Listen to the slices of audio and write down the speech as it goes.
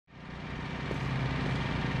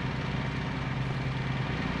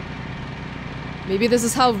Maybe this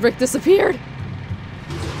is how Rick disappeared.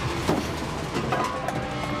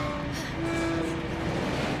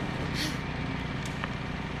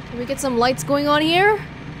 Can we get some lights going on here?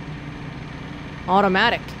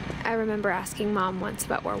 Automatic. I remember asking Mom once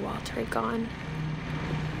about where Walter had gone.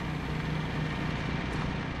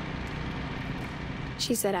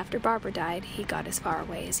 She said after Barbara died, he got as far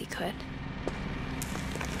away as he could.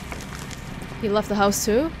 He left the house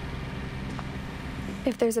too?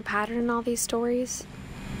 If there's a pattern in all these stories,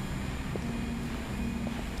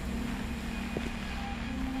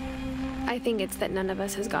 I think it's that none of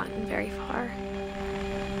us has gotten very far.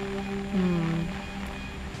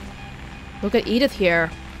 Look at Edith here.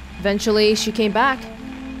 Eventually, she came back.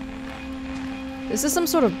 This is some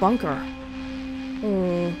sort of bunker.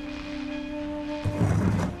 Oh.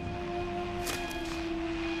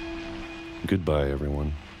 Goodbye,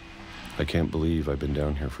 everyone. I can't believe I've been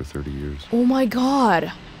down here for 30 years. Oh my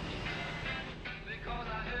god.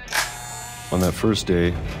 On that first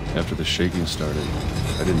day, after the shaking started,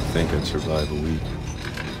 I didn't think I'd survive a week.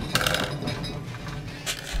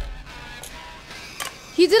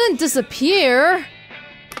 He didn't disappear.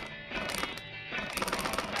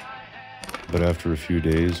 But after a few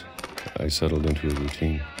days, I settled into a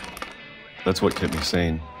routine. That's what kept me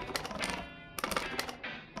sane.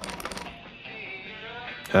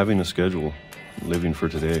 Having a schedule, living for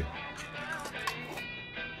today.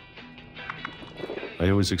 I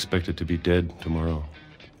always expected to be dead tomorrow.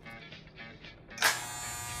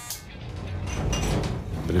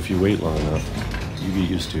 But if you wait long enough, you get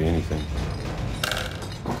used to anything.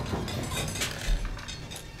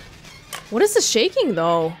 What is the shaking,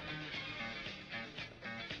 though?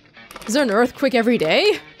 Is there an earthquake every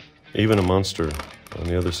day? Even a monster on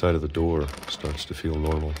the other side of the door starts to feel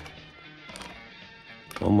normal.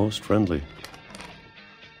 Almost friendly.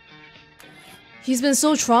 He's been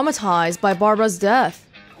so traumatized by Barbara's death.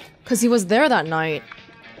 Because he was there that night.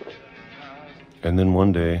 And then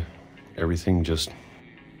one day, everything just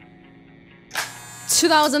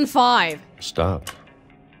 2005. stopped.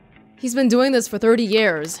 He's been doing this for 30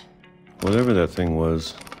 years. Whatever that thing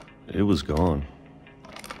was, it was gone.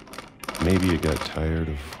 Maybe it got tired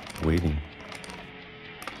of waiting.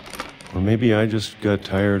 Or maybe I just got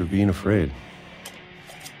tired of being afraid.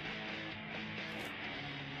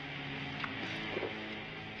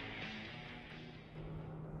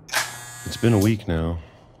 It's been a week now,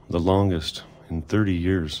 the longest in 30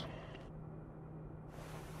 years.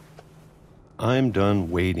 I'm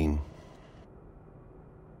done waiting.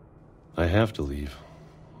 I have to leave.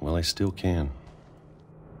 Well, I still can.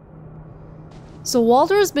 So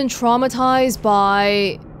Walter's been traumatized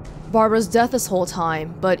by Barbara's death this whole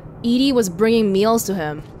time, but Edie was bringing meals to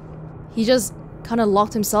him. He just kind of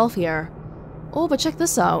locked himself here. Oh, but check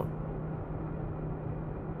this out.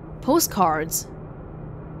 Postcards.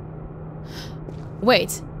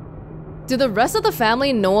 Wait. Do the rest of the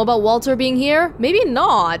family know about Walter being here? Maybe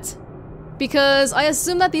not. Because I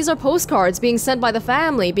assume that these are postcards being sent by the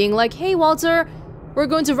family, being like, hey Walter, we're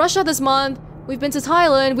going to Russia this month. We've been to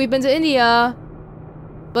Thailand, we've been to India.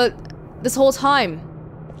 But this whole time,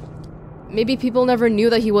 maybe people never knew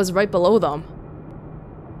that he was right below them.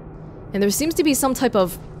 And there seems to be some type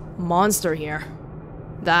of monster here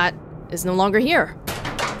that is no longer here.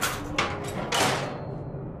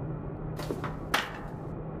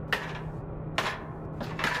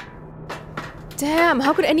 Damn,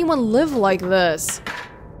 how could anyone live like this?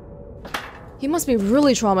 He must be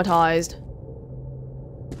really traumatized.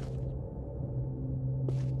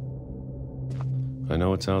 I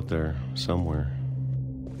know it's out there, somewhere.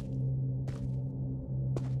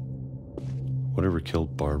 Whatever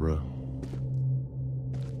killed Barbara.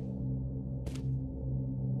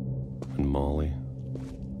 And Molly.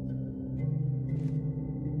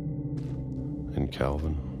 And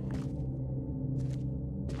Calvin.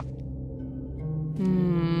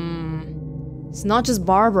 It's not just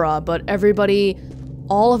Barbara, but everybody,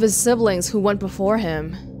 all of his siblings who went before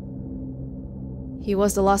him. He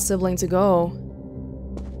was the last sibling to go.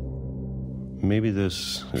 Maybe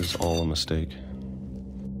this is all a mistake.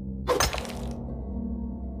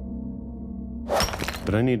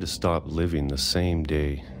 But I need to stop living the same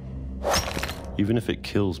day, even if it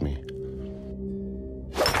kills me.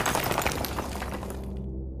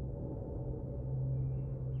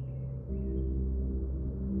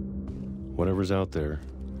 Whatever's out there,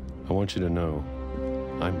 I want you to know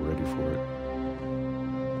I'm ready for it.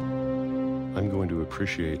 I'm going to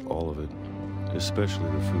appreciate all of it, especially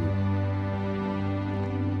the food.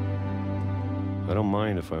 I don't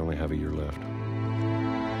mind if I only have a year left.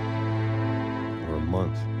 Or a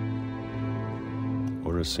month.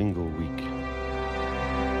 Or a single week.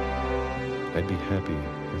 I'd be happy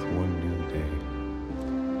with one new day.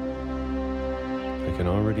 I can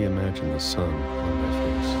already imagine the sun on my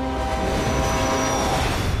face.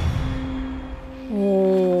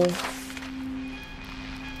 Oh.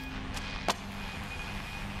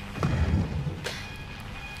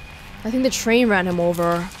 I think the train ran him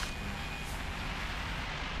over.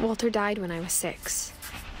 Walter died when I was 6.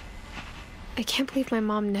 I can't believe my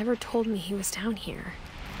mom never told me he was down here.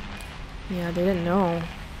 Yeah, they didn't know.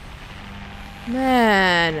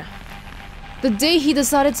 Man. The day he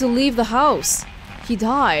decided to leave the house, he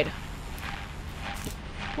died.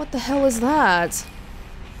 What the hell is that?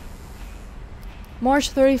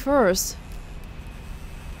 March 31st.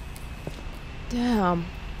 Damn.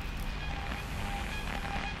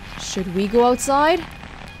 Should we go outside?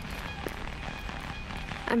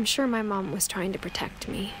 I'm sure my mom was trying to protect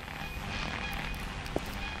me.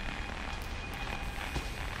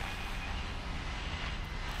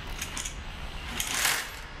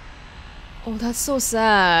 Oh, that's so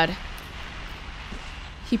sad.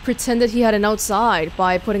 He pretended he had an outside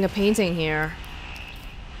by putting a painting here.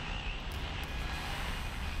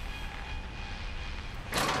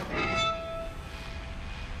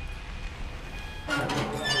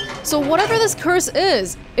 So whatever this curse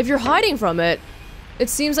is, if you're hiding from it, it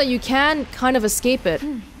seems that you can kind of escape it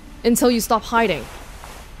until you stop hiding.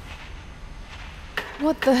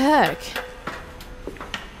 What the heck?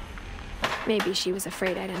 Maybe she was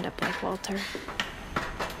afraid I'd end up like Walter.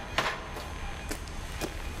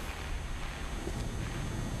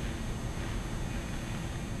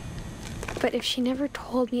 But if she never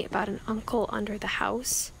told me about an uncle under the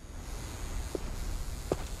house,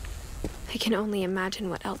 I can only imagine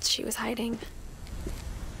what else she was hiding.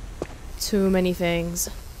 Too many things.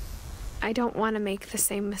 I don't want to make the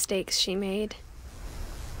same mistakes she made.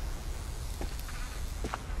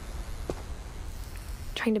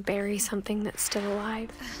 Trying to bury something that's still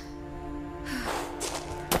alive.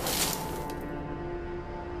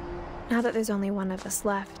 Now that there's only one of us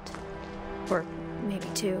left, or maybe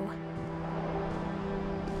 2,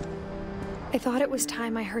 I thought it was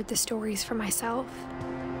time I heard the stories for myself.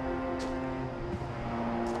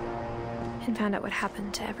 And found out what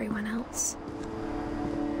happened to everyone else.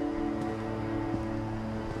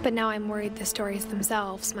 But now I'm worried the stories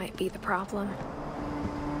themselves might be the problem.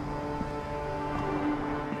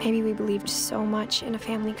 Maybe we believed so much in a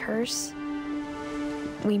family curse,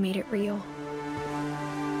 we made it real.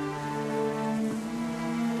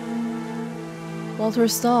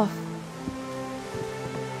 Walter's stuff.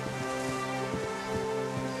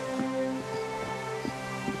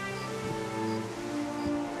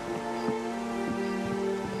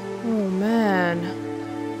 Oh man.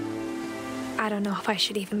 I don't know if I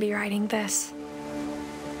should even be writing this.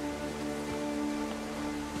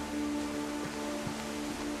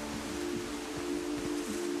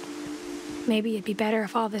 Maybe it'd be better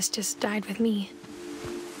if all this just died with me.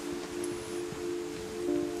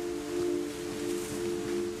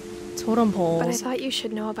 Totem poles. But I thought you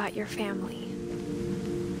should know about your family.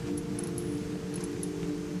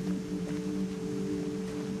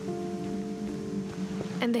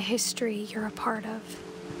 And the history you're a part of.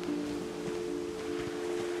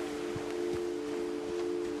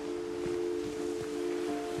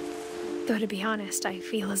 Though to be honest, I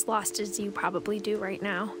feel as lost as you probably do right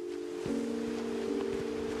now.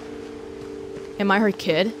 Am I her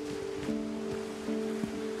kid?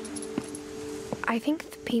 I think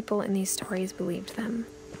the people in these stories believed them,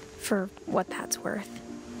 for what that's worth.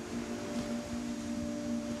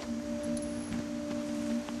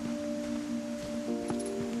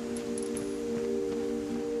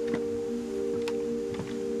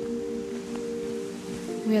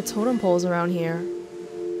 We had totem poles around here.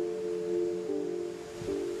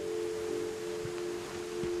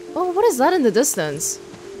 Oh, what is that in the distance?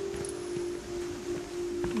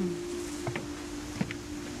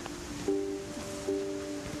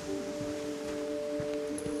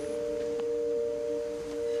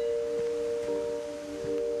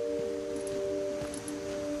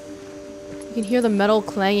 You can hear the metal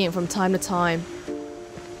clanging from time to time.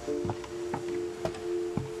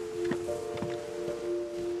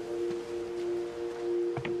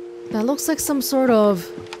 That looks like some sort of...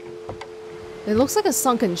 It looks like a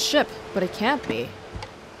sunken ship, but it can't be.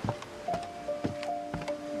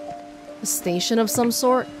 A station of some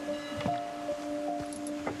sort?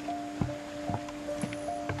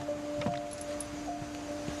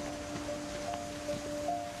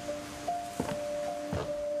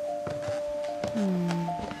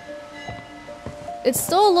 It's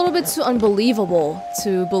still a little bit too unbelievable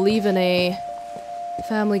to believe in a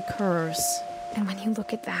family curse. And when you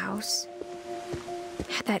look at the house,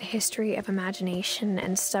 Had that history of imagination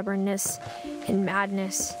and stubbornness and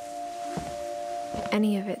madness.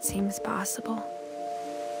 Any of it seems possible.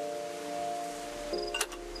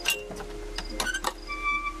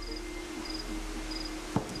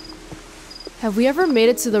 Have we ever made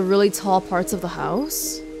it to the really tall parts of the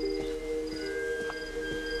house?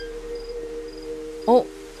 Oh.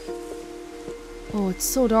 Oh, it's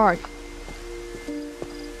so dark.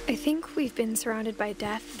 I think we've been surrounded by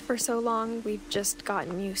death for so long, we've just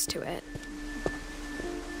gotten used to it.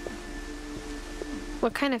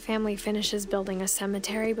 What kind of family finishes building a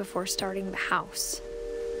cemetery before starting the house?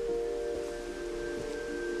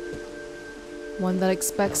 One that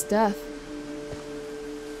expects death.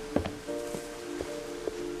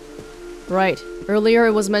 Right. Earlier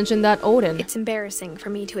it was mentioned that Odin... It's embarrassing for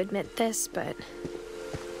me to admit this, but...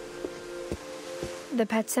 the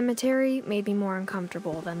pet cemetery made me more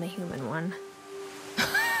uncomfortable than the human one.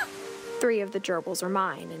 3 of the gerbils were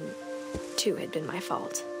mine, and 2 had been my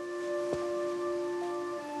fault.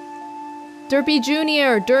 Derpy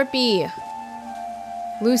Jr., Derpy!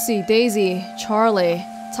 Lucy, Daisy, Charlie,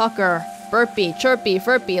 Tucker, Burpy, Chirpy,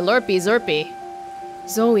 Furpy, Lurpy, Zerpy.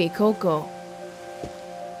 Zoe, Coco.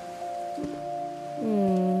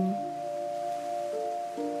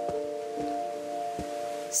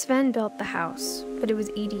 Sven built the house, but it was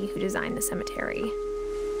Edie who designed the cemetery.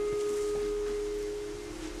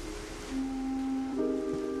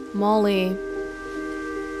 Molly.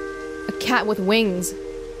 A cat with wings.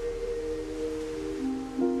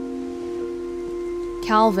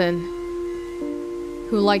 Calvin,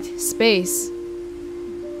 who liked space.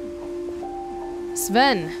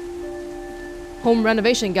 Sven, home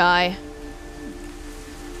renovation guy.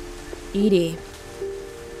 Edie,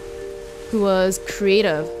 who was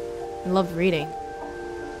creative and loved reading.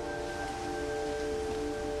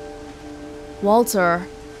 Walter.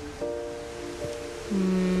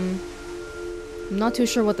 I'm not too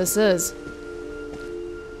sure what this is.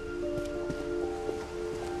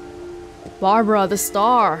 Barbara, the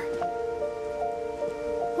star.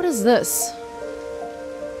 What is this?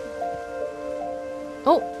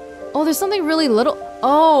 Oh, there's something really little.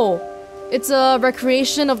 Oh, it's a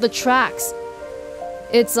recreation of the tracks.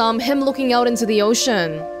 It's him looking out into the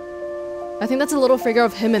ocean. I think that's a little figure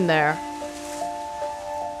of him in there.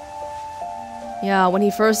 Yeah, when he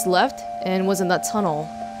first left and was in that tunnel.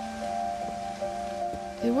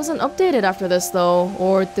 It wasn't updated after this though,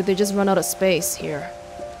 or did they just run out of space here?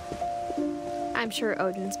 I'm sure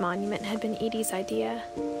Odin's monument had been Edie's idea.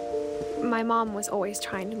 My mom was always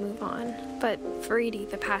trying to move on, but for Edie,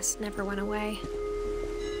 the past never went away.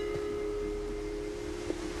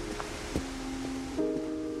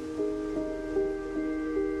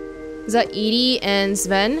 Is that Edie and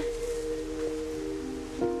Sven?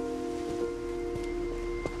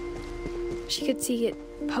 She could see it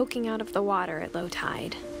poking out of the water at low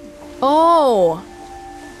tide. Oh!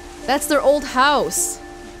 That's their old house.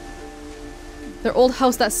 Their old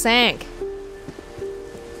house that sank.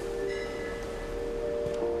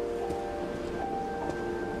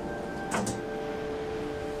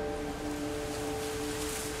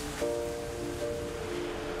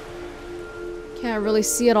 Can't really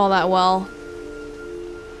see it all that well.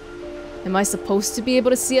 Am I supposed to be able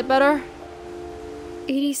to see it better?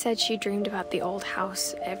 Edie said she dreamed about the old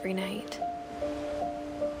house every night.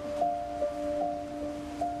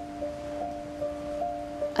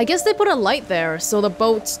 I guess they put a light there so the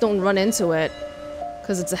boats don't run into it,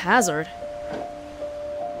 because it's a hazard.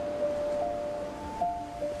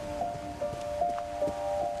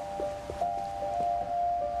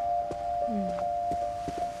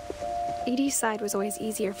 Edie's side was always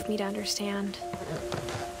easier for me to understand.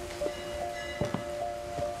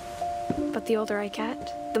 But the older I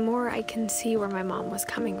get, the more I can see where my mom was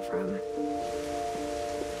coming from.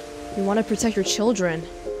 You want to protect your children.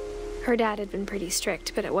 Her dad had been pretty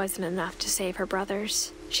strict, but it wasn't enough to save her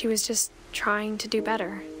brothers. She was just trying to do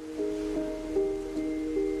better.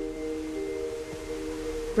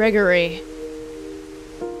 Gregory.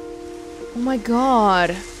 Oh my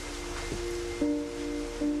god.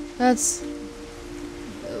 That's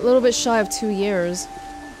a little bit shy of 2 years.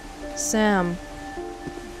 Sam.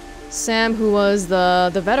 Sam, who was the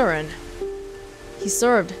veteran. He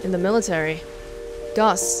served in the military.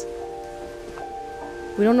 Gus.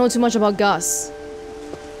 We don't know too much about Gus.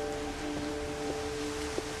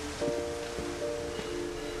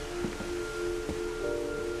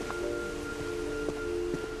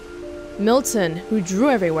 Milton, who drew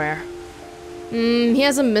everywhere. He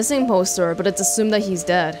has a missing poster, but it's assumed that he's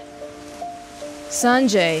dead.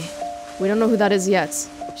 Sanjay. We don't know who that is yet.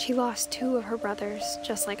 She lost 2 of her brothers,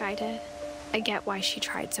 just like I did. I get why she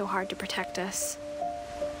tried so hard to protect us.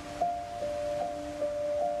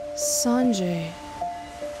 Sanjay.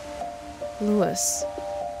 Lewis.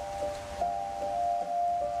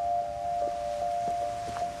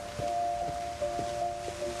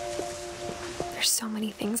 There's so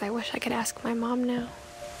many things I wish I could ask my mom now.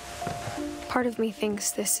 Part of me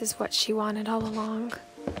thinks this is what she wanted all along.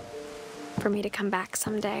 For me to come back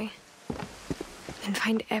someday and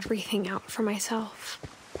find everything out for myself.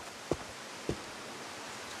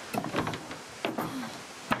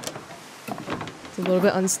 It's a little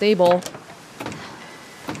bit unstable.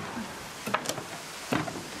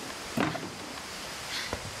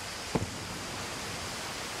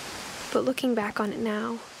 But looking back on it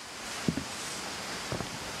now,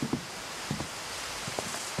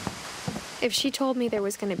 if she told me there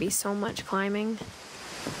was going to be so much climbing,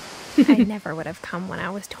 I never would have come when I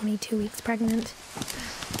was 22 weeks pregnant.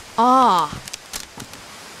 Ah.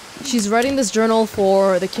 She's writing this journal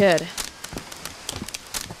for the kid.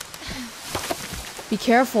 Be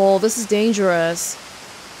careful, this is dangerous.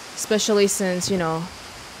 Especially since, you know,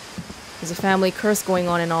 there's a family curse going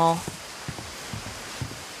on and all.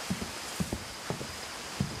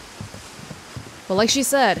 But like she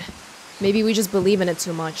said, maybe we just believe in it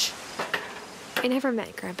too much. I never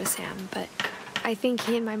met Grandpa Sam, but I think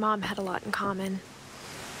he and my mom had a lot in common.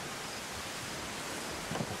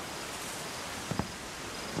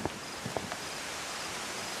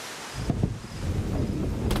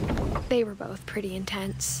 They were both pretty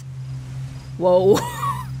intense. Whoa.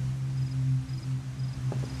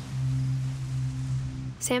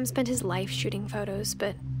 Sam spent his life shooting photos,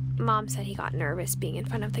 but Mom said he got nervous being in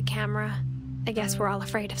front of the camera. I guess we're all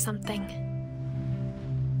afraid of something.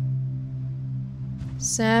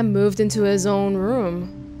 Sam moved into his own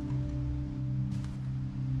room.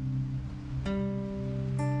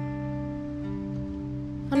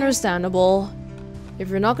 Understandable. If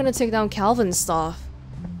you're not gonna take down Calvin's stuff,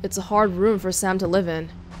 it's a hard room for Sam to live in.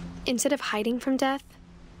 Instead of hiding from death,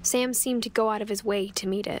 Sam seemed to go out of his way to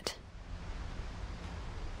meet it.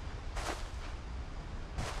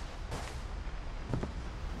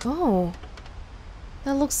 Oh.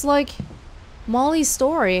 That looks like Molly's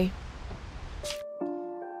story.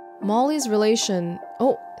 Molly's relation.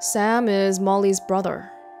 Oh, Sam is Molly's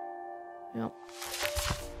brother. Yep.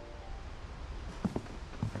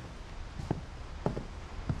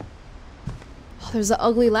 Oh, there's the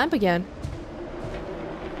ugly lamp again.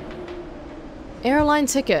 Airline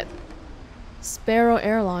ticket. Sparrow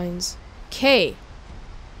Airlines. Kay.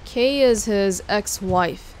 Kay is his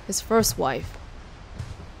ex-wife. His first wife.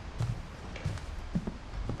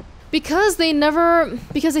 Because they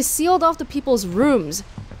sealed off the people's rooms.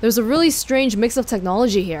 There's a really strange mix of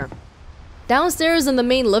technology here. Downstairs in the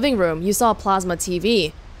main living room, you saw a plasma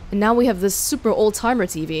TV, and now we have this super old-timer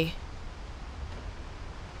TV.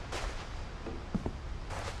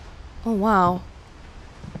 Oh wow.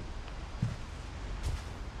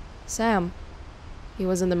 Sam. He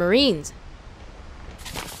was in the Marines.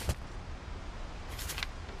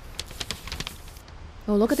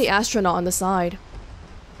 Oh, look at the astronaut on the side.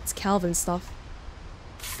 It's Calvin stuff.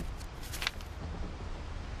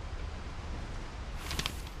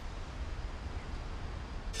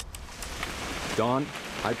 Dawn,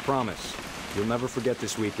 I promise, you'll never forget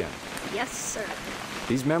this weekend. Yes, sir.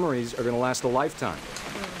 These memories are gonna last a lifetime.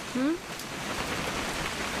 Hmm?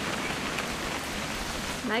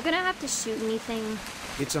 Am I gonna have to shoot anything?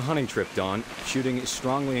 It's a hunting trip, Dawn. Shooting is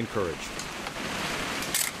strongly encouraged.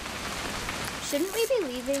 Shouldn't we be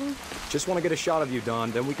leaving? Just want to get a shot of you,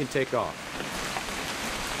 Dawn, then we can take off.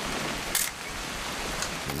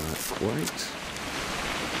 Not quite.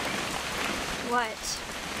 What?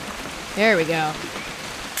 There we go.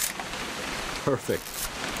 Perfect.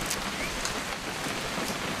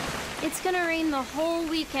 It's gonna rain the whole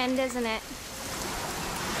weekend, isn't it?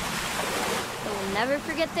 But we'll never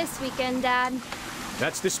forget this weekend, Dad.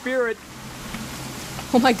 That's the spirit.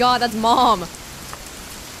 Oh my god, that's Mom!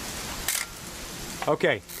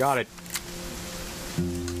 Okay, got it.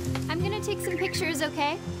 I'm gonna take some pictures,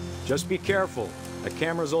 okay? Just be careful. The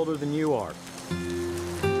camera's older than you are.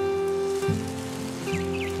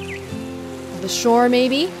 The shore,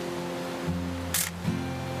 maybe?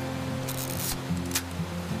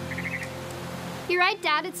 You're right,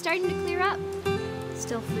 Dad. It's starting to clear up.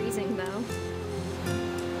 Still freezing, though.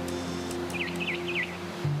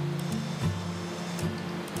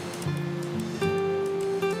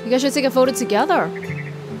 You guys should take a photo together.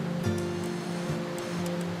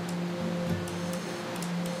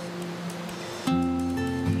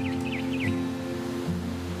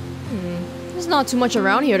 There's not too much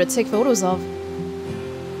around here to take photos of.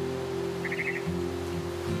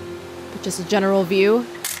 But just a general view.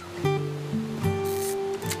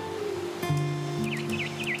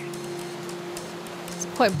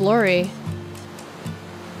 quite blurry.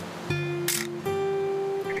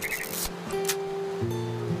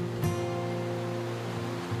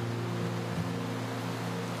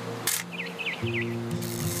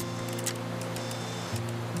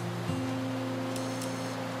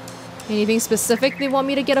 Anything specific they want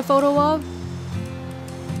me to get a photo of?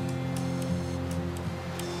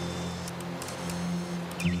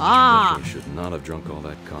 Ah! Definitely should not have drunk all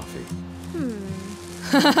that coffee.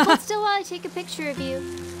 Hold still while I take a picture of you.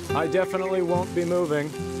 I definitely won't be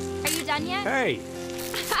moving. Are you done yet? Hey!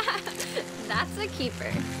 That's a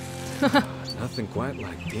keeper. Nothing quite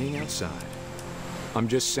like being outside. I'm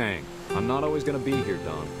just saying, I'm not always gonna be here,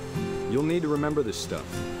 Dawn. You'll need to remember this stuff,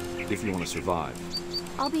 if you want to survive.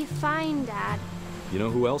 I'll be fine, Dad. You know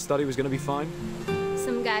who else thought he was gonna be fine?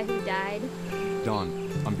 Some guy who died.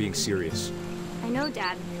 Dawn, I'm being serious. I know,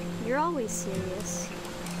 Dad. You're always serious.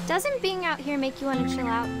 Doesn't being out here make you want to chill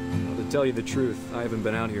out? Well, to tell you the truth, I haven't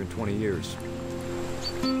been out here in 20 years.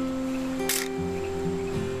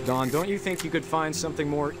 Dawn, don't you think you could find something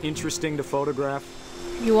more interesting to photograph?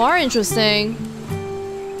 You are interesting.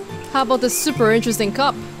 How about this super interesting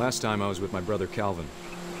cup? Last time I was with my brother Calvin.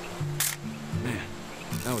 Man,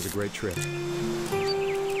 that was a great trip.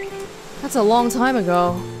 That's a long time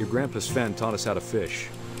ago. Your grandpa Sven taught us how to fish,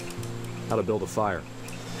 how to build a fire.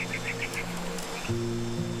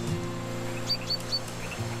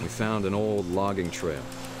 We found an old logging trail.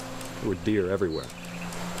 There were deer everywhere.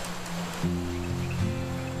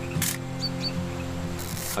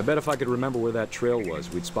 I bet if I could remember where that trail was,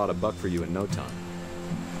 we'd spot a buck for you in no time.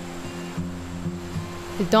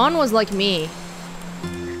 Dawn was like me.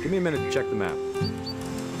 Give me a minute to check the map.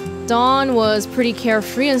 Dawn was pretty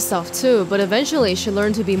carefree and stuff too, but eventually she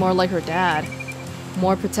learned to be more like her dad.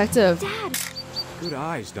 More protective. Dad! Good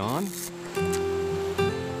eyes, Dawn.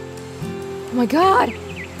 Oh my god!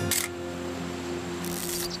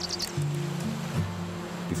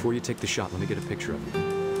 Before you take the shot, let me get a picture of you.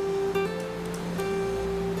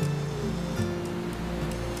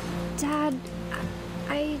 Dad,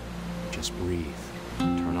 I... Just breathe.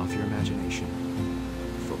 Turn off your imagination.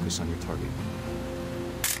 Focus on your target.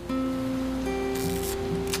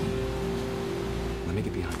 Let me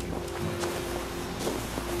get behind you.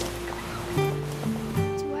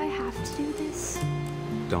 Do I have to do this?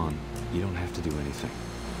 Dawn, you don't have to do anything.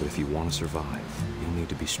 But if you want to survive, you'll need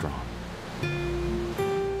to be strong.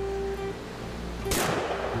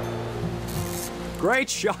 Great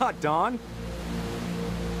shot, Dawn!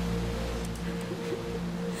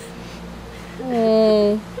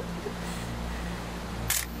 Oh.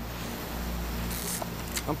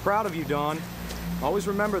 I'm proud of you, Dawn. Always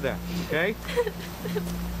remember that, okay?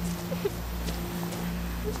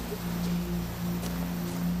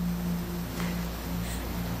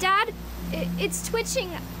 Dad, it's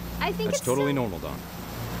twitching. I think That's it's totally normal, Dawn.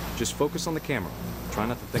 Just focus on the camera. Try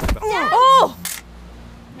not to think about... Oh!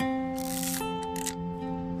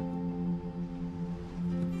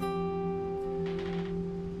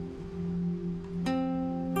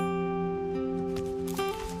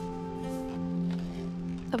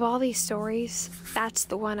 Of all these stories, that's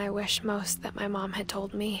the one I wish most that my mom had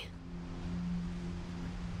told me.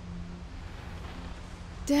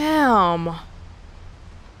 Damn.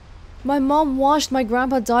 My mom watched my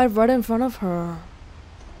grandpa die right in front of her.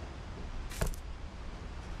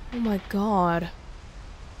 Oh my god.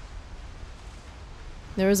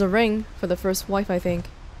 There is a ring for the first wife, I think.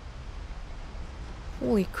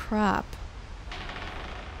 Holy crap.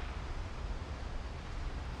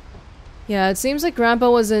 Yeah, it seems like Grandpa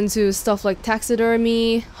was into stuff like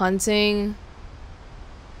taxidermy, hunting,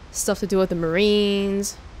 stuff to do with the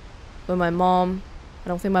Marines. But my mom, I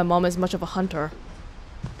don't think my mom is much of a hunter.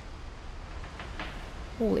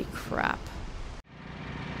 Holy crap.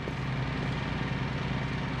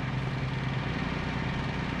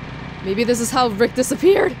 Maybe this is how Rick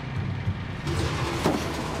disappeared.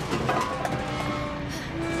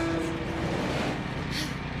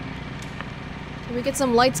 Can we get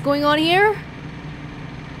some lights going on here?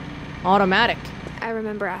 Automatic. I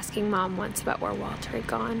remember asking Mom once about where Walter had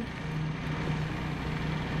gone.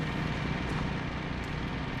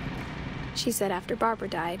 She said after Barbara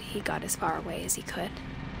died, he got as far away as he could.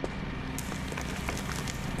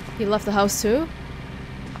 He left the house too?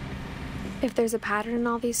 If there's a pattern in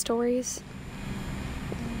all these stories,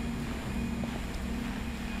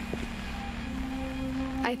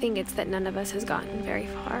 I think it's that none of us has gotten very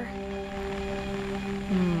far.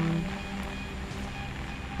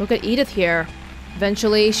 Look at Edith here.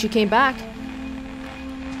 Eventually, she came back.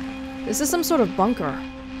 This is some sort of bunker.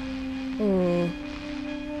 Oh.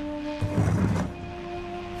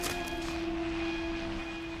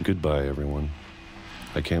 Goodbye, everyone.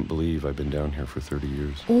 I can't believe I've been down here for 30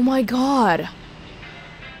 years. Oh my god.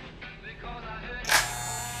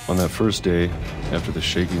 On that first day, after the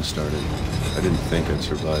shaking started, I didn't think I'd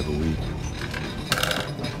survive a week.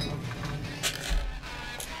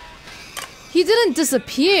 He didn't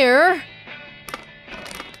disappear.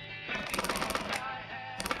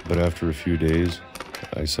 But after a few days,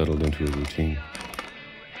 I settled into a routine.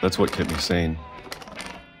 That's what kept me sane.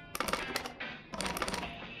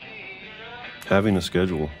 Having a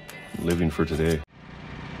schedule, living for today.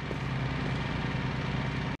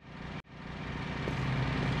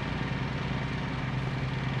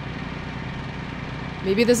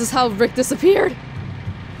 Maybe this is how Rick disappeared.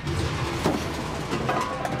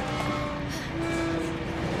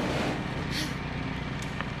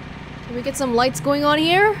 Can we get some lights going on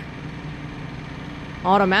here?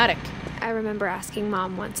 Automatic. I remember asking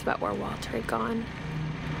Mom once about where Walter had gone.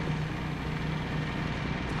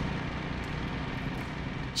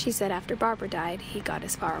 She said after Barbara died, he got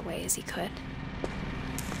as far away as he could.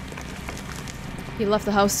 He left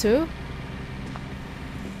the house too?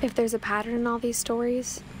 If there's a pattern in all these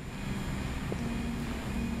stories,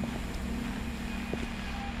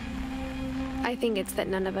 I think it's that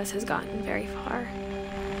none of us has gotten very far.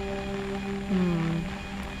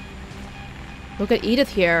 Look at Edith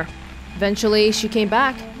here. Eventually, she came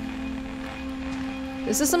back.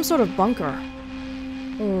 This is some sort of bunker.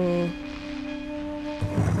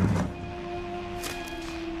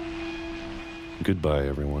 Goodbye,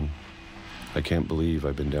 everyone. I can't believe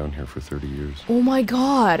I've been down here for 30 years. Oh my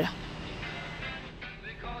god.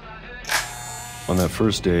 On that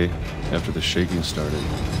first day, after the shaking started,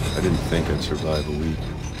 I didn't think I'd survive a week.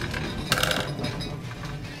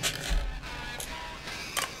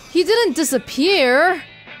 He didn't disappear.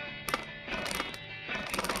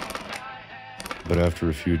 But after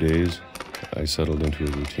a few days, I settled into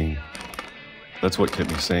a routine. That's what kept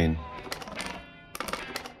me sane.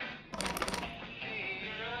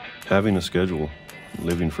 Having a schedule,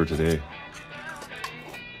 living for today.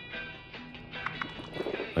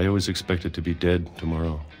 I always expected to be dead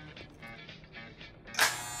tomorrow.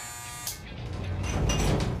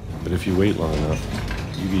 But if you wait long enough,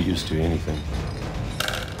 you get used to anything.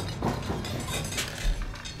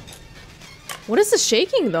 What is the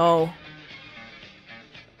shaking, though?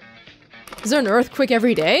 Is there an earthquake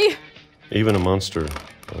every day? Even a monster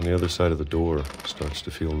on the other side of the door starts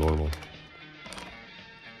to feel normal.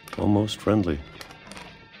 Almost friendly.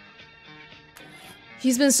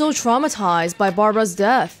 He's been so traumatized by Barbara's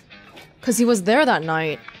death. 'Cause he was there that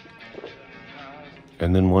night.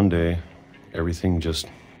 And then one day, everything just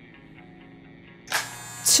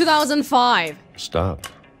 2005.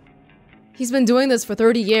 stopped. He's been doing this for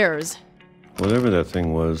 30 years. Whatever that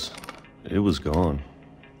thing was, it was gone.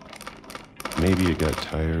 Maybe it got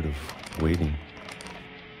tired of waiting.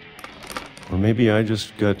 Or maybe I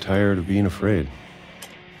just got tired of being afraid.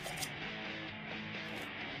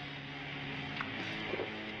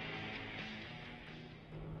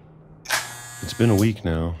 It's been a week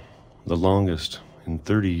now, the longest in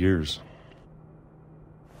 30 years.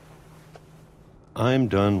 I'm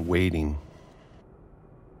done waiting.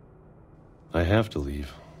 I have to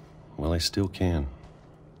leave while I still can.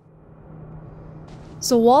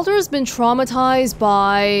 So Walter's been traumatized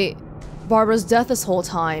by Barbara's death this whole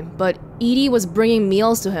time, but Edie was bringing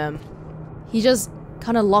meals to him. He just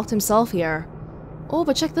kind of locked himself here. Oh,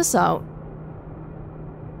 but check this out.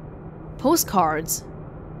 Postcards.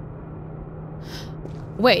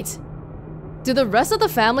 Wait. Do the rest of the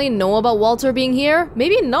family know about Walter being here?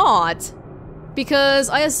 Maybe not. Because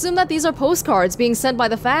I assume that these are postcards being sent by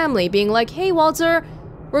the family, being like, hey Walter,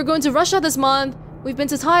 we're going to Russia this month. We've been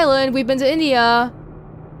to Thailand, we've been to India.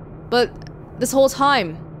 But this whole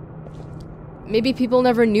time, maybe people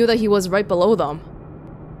never knew that he was right below them.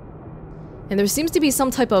 And there seems to be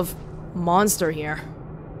some type of monster here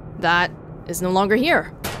that is no longer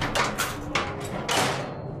here.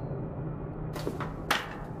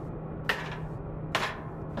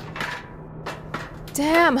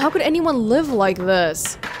 Damn, how could anyone live like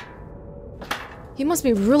this? He must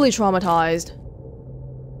be really traumatized.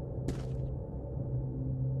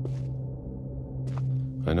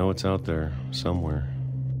 I know it's out there, somewhere.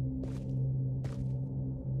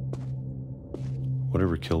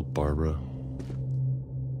 Whatever killed Barbara.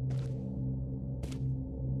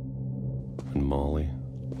 And Molly.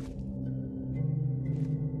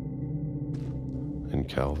 And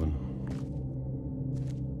Calvin.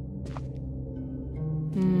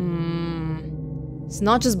 It's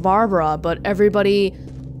not just Barbara, but everybody,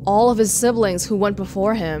 all of his siblings who went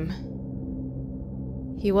before him.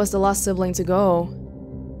 He was the last sibling to go.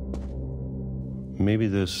 Maybe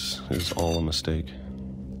this is all a mistake.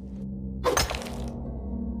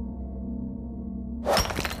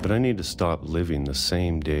 But I need to stop living the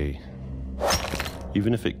same day,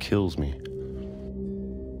 even if it kills me.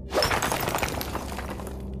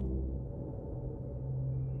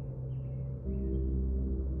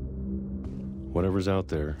 Whatever's out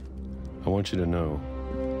there, I want you to know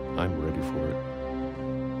I'm ready for it.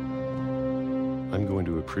 I'm going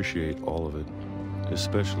to appreciate all of it,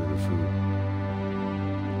 especially the food.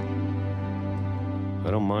 I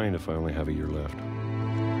don't mind if I only have a year left,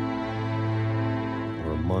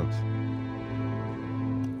 or a month,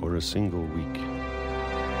 or a single week.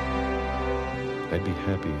 I'd be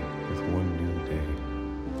happy with one new day.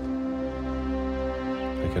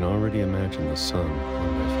 I can already imagine the sun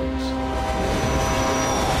on my face.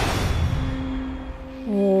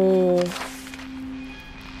 Oh.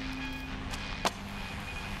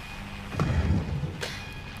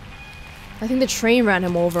 I think the train ran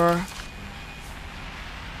him over.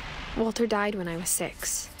 Walter died when I was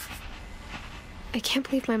 6. I can't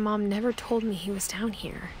believe my mom never told me he was down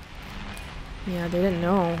here. Yeah, they didn't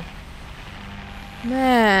know.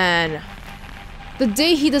 Man. The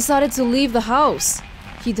day he decided to leave the house,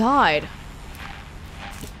 he died.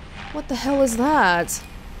 What the hell is that?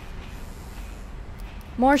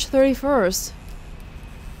 March 31st.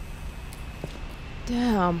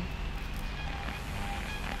 Damn.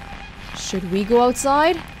 Should we go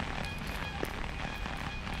outside?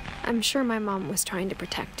 I'm sure my mom was trying to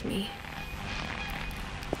protect me.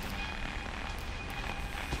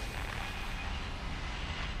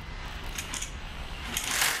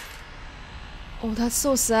 Oh, that's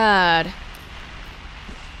so sad.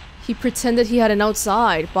 He pretended he had an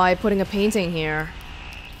outside by putting a painting here.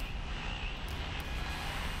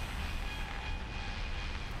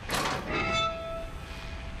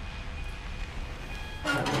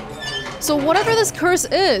 So whatever this curse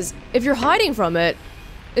is, if you're hiding from it,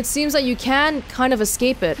 it seems that you can kind of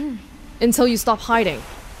escape it until you stop hiding.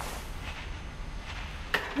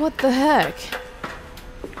 What the heck?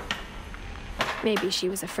 Maybe she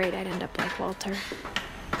was afraid I'd end up like Walter.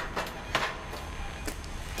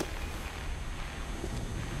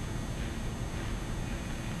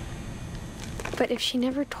 But if she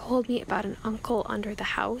never told me about an uncle under the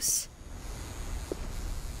house,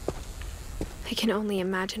 I can only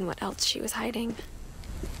imagine what else she was hiding.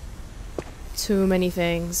 Too many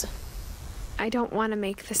things. I don't want to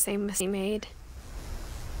make the same mistake he made.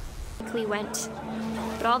 We went,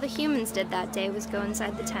 but all the humans did that day was go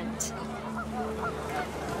inside the tent.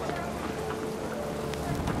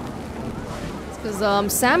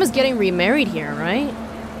 Because Sam is getting remarried here, right?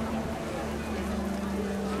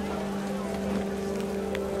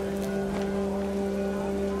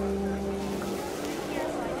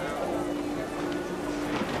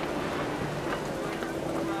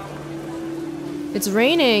 It's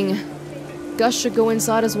raining. Gus should go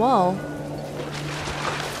inside as well.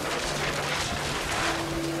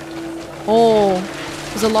 Oh,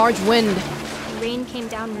 there's a large wind. The rain came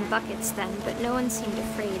down in buckets then, but no one seemed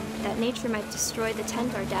afraid that nature might destroy the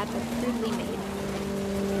tent our dad had crudely made.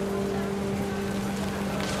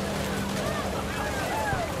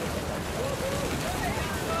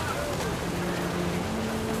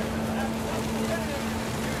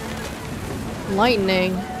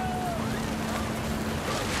 Lightning.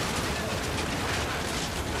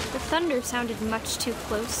 The thunder sounded much too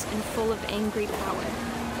close and full of angry power.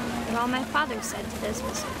 But all my father said to this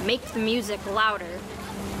was, "Make the music louder."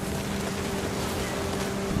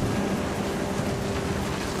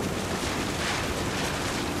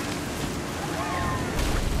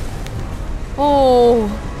 Oh.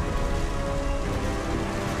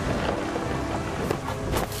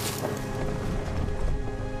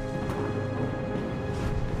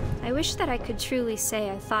 I wish that I could truly say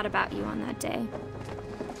I thought about you on that day.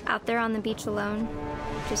 Out there on the beach alone,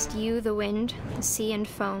 just you, the wind, the sea, and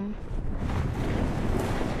foam.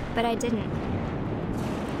 But I didn't,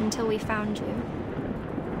 until we found you.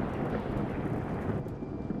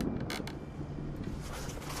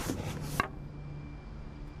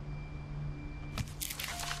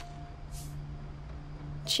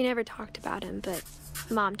 She never talked about him, but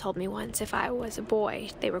Mom told me once if I was a boy,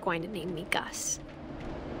 they were going to name me Gus.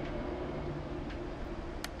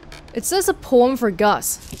 It says a poem for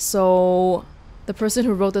Gus, so the person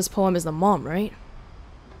who wrote this poem is the mom, right?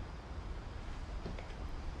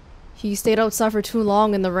 He stayed outside for too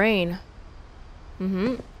long in the rain.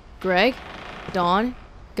 Greg, Dawn,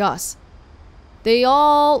 Gus. They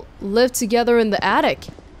all lived together in the attic,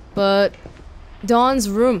 but Dawn's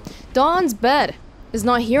bed is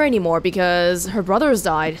not here anymore because her brothers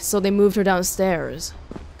died, so they moved her downstairs.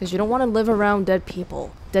 Because you don't want to live around dead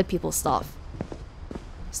people stuff.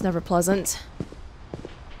 It's never pleasant.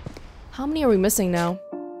 How many are we missing now?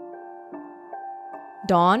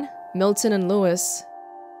 Dawn, Milton, and Lewis.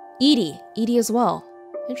 Edie. Edie as well.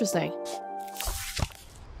 Interesting.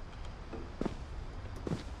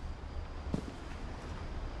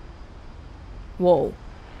 Whoa.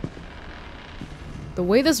 The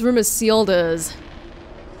way this room is sealed is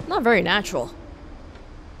not very natural.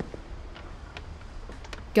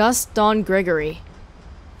 Gus, Dawn, Gregory.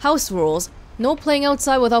 House rules. No playing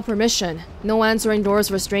outside without permission. No answering doors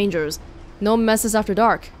for strangers. No messes after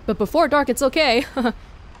dark. But before dark, it's okay.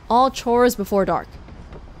 All chores before dark.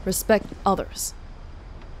 Respect others.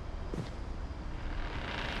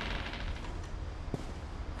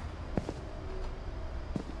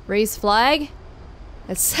 Raise flag?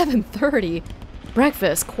 At 7:30.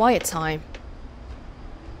 Breakfast, quiet time.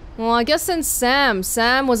 Well, I guess since Sam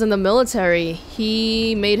was in the military,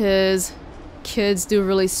 he made his kids do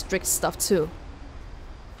really strict stuff too.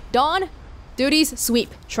 Dawn, duties, sweep,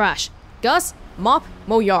 trash. Gus, mop,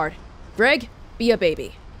 mow yard. Greg, be a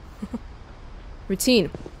baby.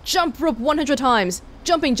 Routine. Jump rope 100 times.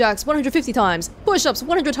 Jumping jacks 150 times. Push-ups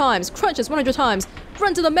 100 times. Crunches 100 times.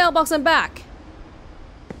 Run to the mailbox and back.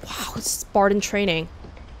 Wow, it's Spartan training.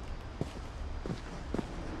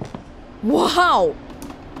 Wow!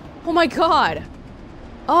 Oh my god!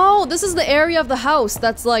 Oh, this is the area of the house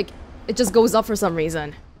that's like, it just goes up for some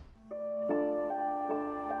reason.